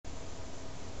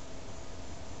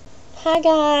Hi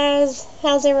guys,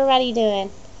 how's everybody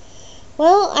doing?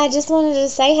 Well, I just wanted to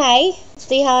say hey,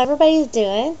 see how everybody's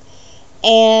doing,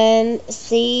 and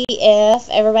see if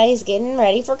everybody's getting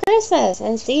ready for Christmas,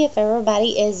 and see if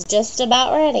everybody is just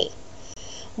about ready.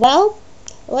 Well,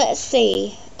 let's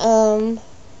see.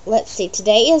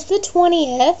 Today is the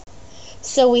 20th,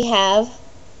 so we have,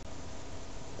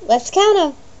 let's count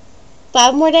them,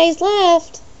 5 more days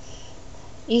left.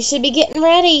 You should be getting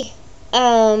ready.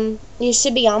 You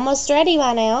should be almost ready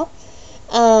by now.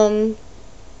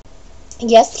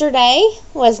 Yesterday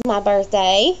was my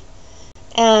birthday.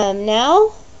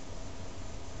 Now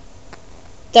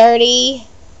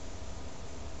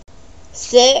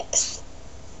 36.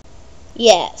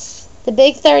 Yes, the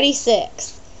big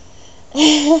 36.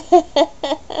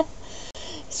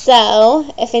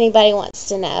 So, if anybody wants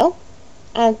to know,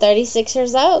 I'm 36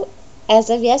 years old as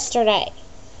of yesterday.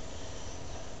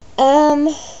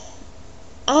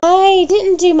 I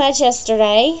didn't do much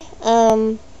yesterday.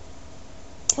 Well,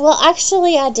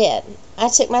 actually, I did. I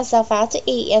took myself out to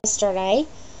eat yesterday.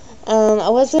 I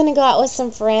was going to go out with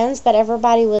some friends, but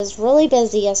everybody was really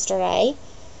busy yesterday.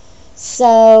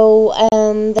 So,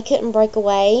 they couldn't break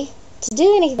away to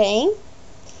do anything.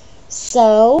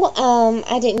 So,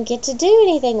 I didn't get to do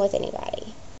anything with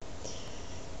anybody.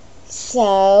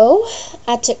 So,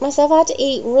 I took myself out to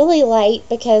eat really late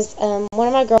because one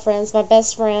of my girlfriends, my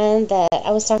best friend that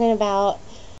I was talking about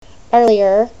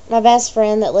earlier, my best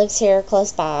friend that lives here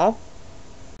close by,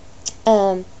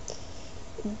 the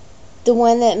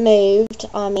one that moved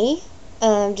on me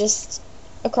just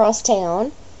across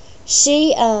town,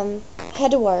 she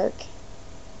had to work.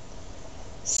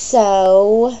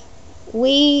 So,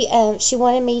 she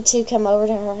wanted me to come over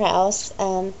to her house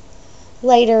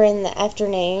later in the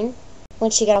afternoon when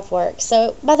she got off work.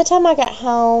 So by the time I got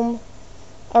home,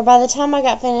 or by the time I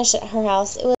got finished at her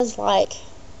house, it was like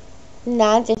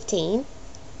 9:15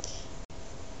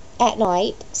 at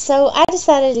night. So I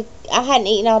decided I hadn't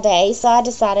eaten all day, so I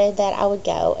decided that I would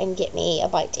go and get me a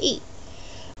bite to eat.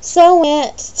 So I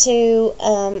went to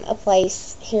a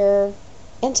place here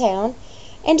in town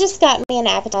and just got me an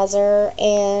appetizer,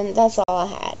 and that's all I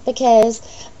had because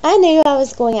I knew I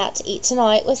was going out to eat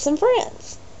tonight with some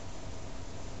friends.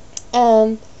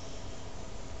 In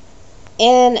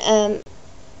a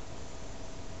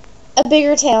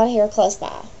bigger town here close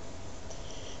by.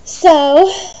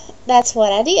 So that's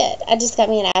what I did. I just got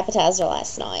me an appetizer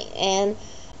last night, and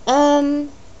I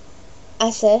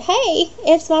said, hey,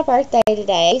 it's my birthday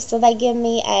today, so they give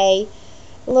me a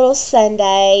little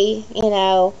sundae,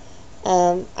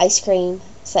 ice cream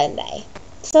sundae.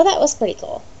 So that was pretty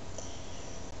cool.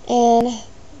 And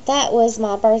that was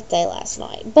my birthday last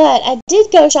night. But I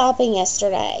did go shopping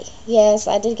yesterday. Yes,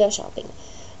 I did go shopping.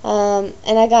 And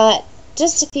I got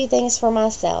just a few things for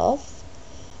myself.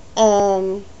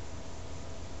 So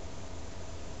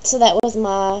that was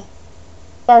my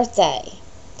birthday.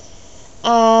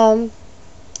 I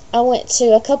went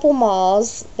to a couple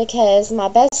malls because my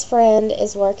best friend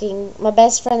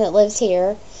that lives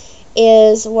here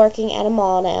is working at a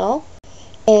mall now,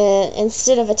 and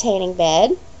instead of a tanning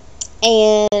bed.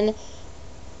 And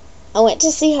I went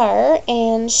to see her,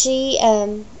 and she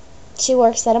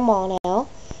works at a mall now.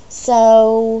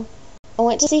 So I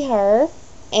went to see her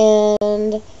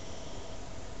and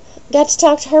got to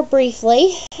talk to her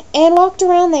briefly and walked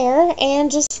around there and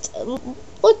just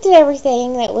looked at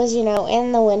everything that was,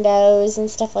 in the windows and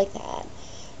stuff like that.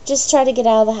 Just try to get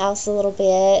out of the house a little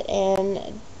bit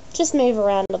and just move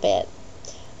around a bit.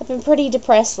 I've been pretty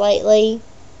depressed lately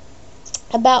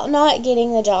about not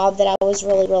getting the job that I was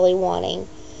really, really wanting.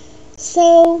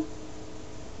 So,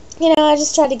 I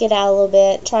just tried to get out a little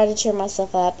bit, try to cheer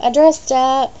myself up. I dressed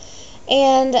up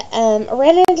and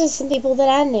ran into some people that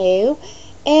I knew,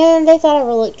 and they thought I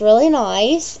looked really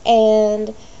nice,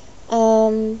 and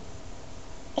I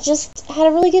just had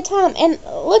a really good time. And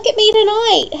look at me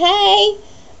tonight. Hey,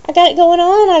 I got it going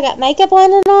on. I got makeup on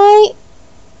tonight.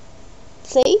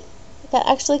 See? I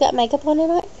actually got makeup on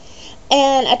tonight.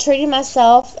 And I treated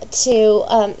myself to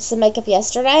some makeup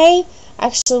yesterday. I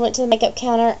actually went to the makeup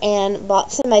counter and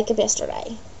bought some makeup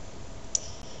yesterday.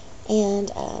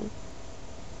 And,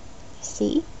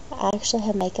 see? I actually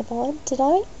have makeup on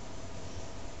tonight.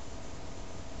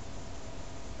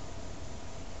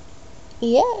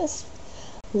 Yes.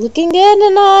 Looking good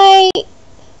tonight.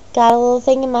 Got a little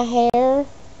thing in my hair.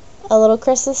 A little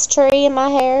Christmas tree in my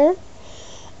hair.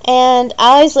 And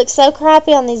I always look so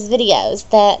crappy on these videos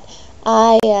that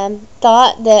I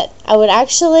thought that I would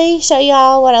actually show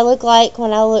y'all what I look like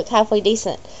when I look halfway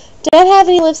decent. Don't have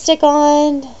any lipstick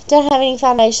on, don't have any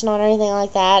foundation on or anything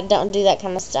like that. Don't do that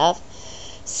kind of stuff.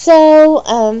 So,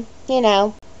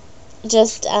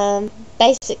 just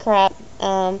basic crap.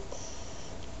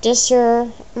 Just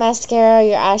your mascara,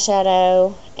 your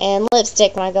eyeshadow, and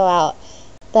lipstick when I go out.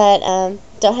 But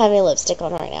don't have any lipstick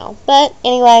on right now. But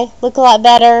anyway, look a lot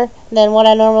better than what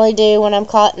I normally do when I'm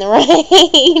caught in the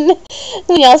rain.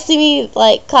 When y'all see me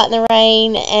like caught in the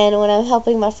rain, and when I'm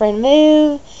helping my friend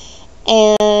move,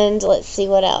 and let's see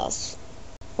what else.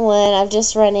 When I've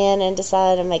just run in and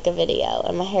decided to make a video,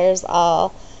 and my hair's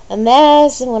all a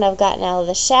mess, and when I've gotten out of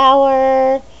the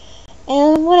shower,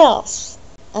 and what else?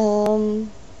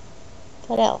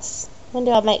 What else? When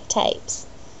do I make tapes?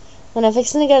 When I'm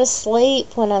fixing to go to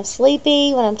sleep, when I'm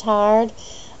sleepy, when I'm tired.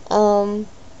 Gosh,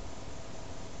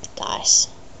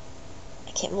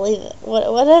 I can't believe it. What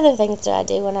other things do I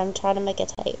do when I'm trying to make a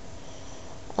tape?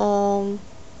 Oh,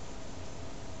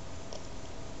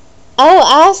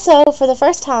 also, for the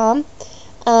first time,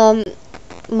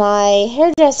 my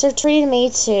hairdresser treated me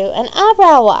to an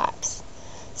eyebrow wax.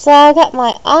 So I got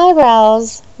my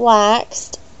eyebrows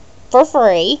waxed for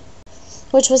free,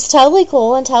 which was totally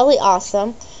cool and totally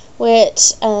awesome,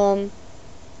 which,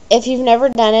 if you've never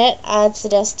done it, I'd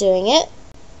suggest doing it.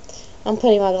 I'm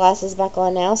putting my glasses back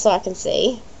on now so I can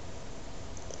see.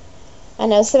 I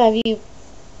know some of you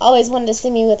always wanted to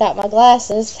see me without my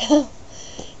glasses, so,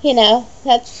 you know,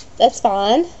 that's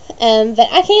fine. But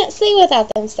I can't see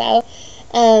without them, so,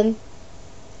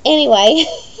 anyway,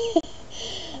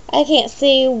 I can't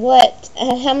see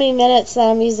how many minutes that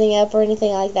I'm using up or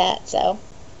anything like that, so.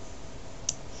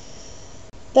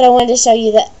 But I wanted to show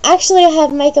you that actually I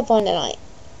have makeup on tonight.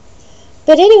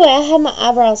 But anyway, I had my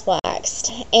eyebrows waxed,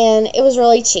 and it was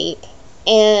really cheap.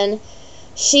 And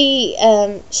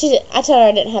I told her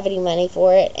I didn't have any money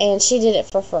for it, and she did it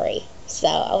for free. So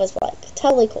I was like,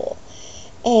 totally cool.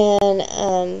 And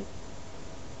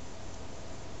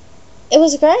it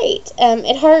was great.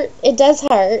 It does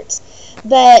hurt,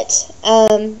 but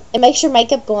it makes your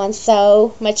makeup go on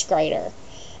so much greater.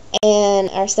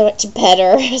 Or so much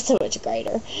better, so much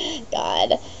greater,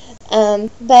 God.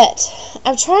 But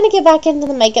I'm trying to get back into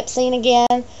the makeup scene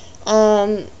again,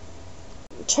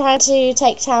 trying to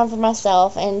take time for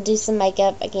myself and do some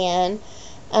makeup again.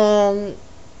 I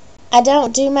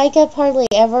don't do makeup hardly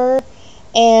ever,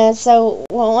 and so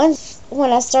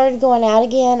when I started going out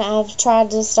again, I've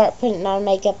tried to start putting on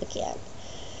makeup again.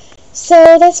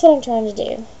 So that's what I'm trying to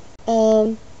do.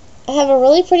 I have a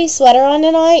really pretty sweater on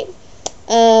tonight.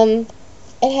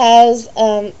 It has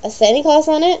a Santa Claus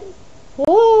on it.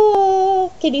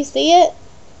 Whoa! Can you see it?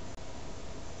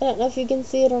 I don't know if you can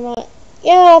see it or not.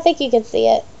 Yeah, I think you can see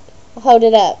it. I'll hold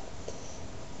it up.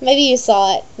 Maybe you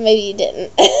saw it. Maybe you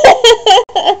didn't.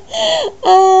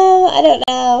 I don't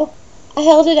know. I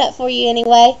held it up for you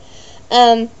anyway.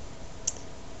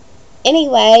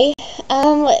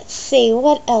 Let's see.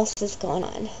 What else is going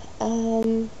on?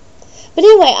 But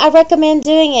anyway, I recommend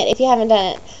doing it if you haven't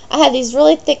done it. I had these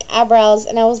really thick eyebrows,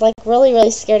 and I was like really,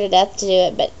 really scared to death to do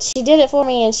it. But she did it for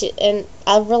me, and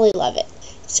I really love it.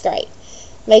 It's great.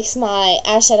 Makes my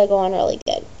eyeshadow go on really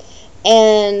good.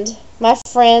 And my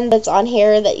friend that's on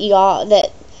here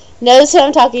that knows who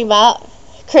I'm talking about,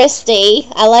 Christy.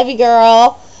 I love you,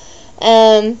 girl.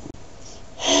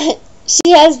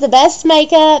 She has the best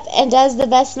makeup and does the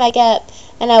best makeup,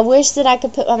 and I wish that I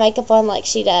could put my makeup on like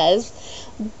she does.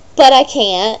 But I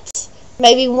can't.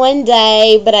 Maybe one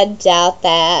day, but I doubt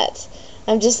that.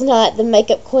 I'm just not the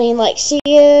makeup queen like she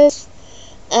is.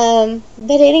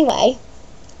 But anyway,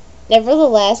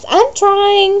 nevertheless, I'm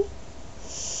trying.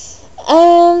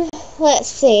 Let's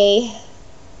see.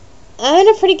 I'm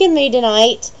in a pretty good mood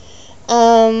tonight.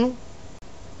 Kind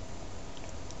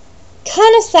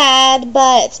of sad,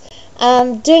 but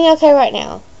I'm doing okay right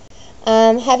now.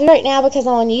 I'm happy right now because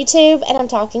I'm on YouTube and I'm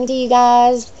talking to you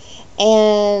guys.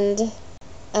 And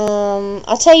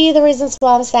I'll tell you the reasons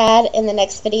why I'm sad in the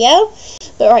next video.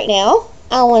 But right now,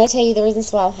 I want to tell you the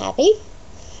reasons why I'm happy.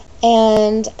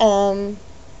 And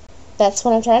that's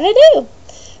what I'm trying to do.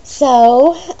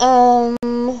 So,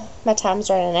 my time's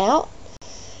running out.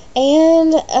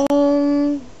 And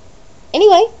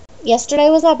anyway,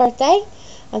 yesterday was my birthday.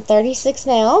 I'm 36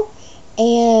 now.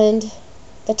 And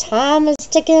the time is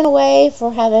ticking away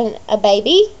for having a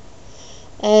baby.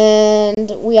 And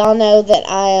we all know that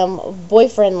I am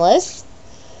boyfriendless,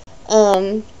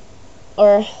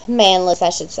 or manless, I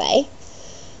should say.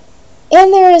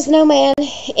 And there is no man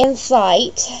in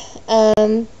sight,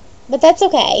 but that's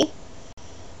okay.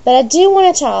 But I do want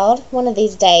a child one of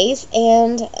these days,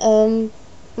 and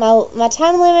my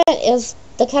time limit is,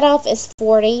 the cutoff is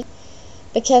 40,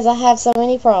 because I have so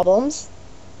many problems.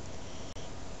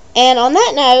 And on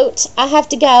that note, I have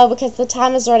to go because the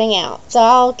time is running out. So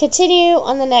I'll continue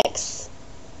on the next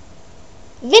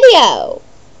video.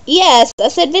 Yes, I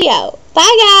said video.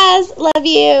 Bye, guys. Love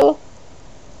you.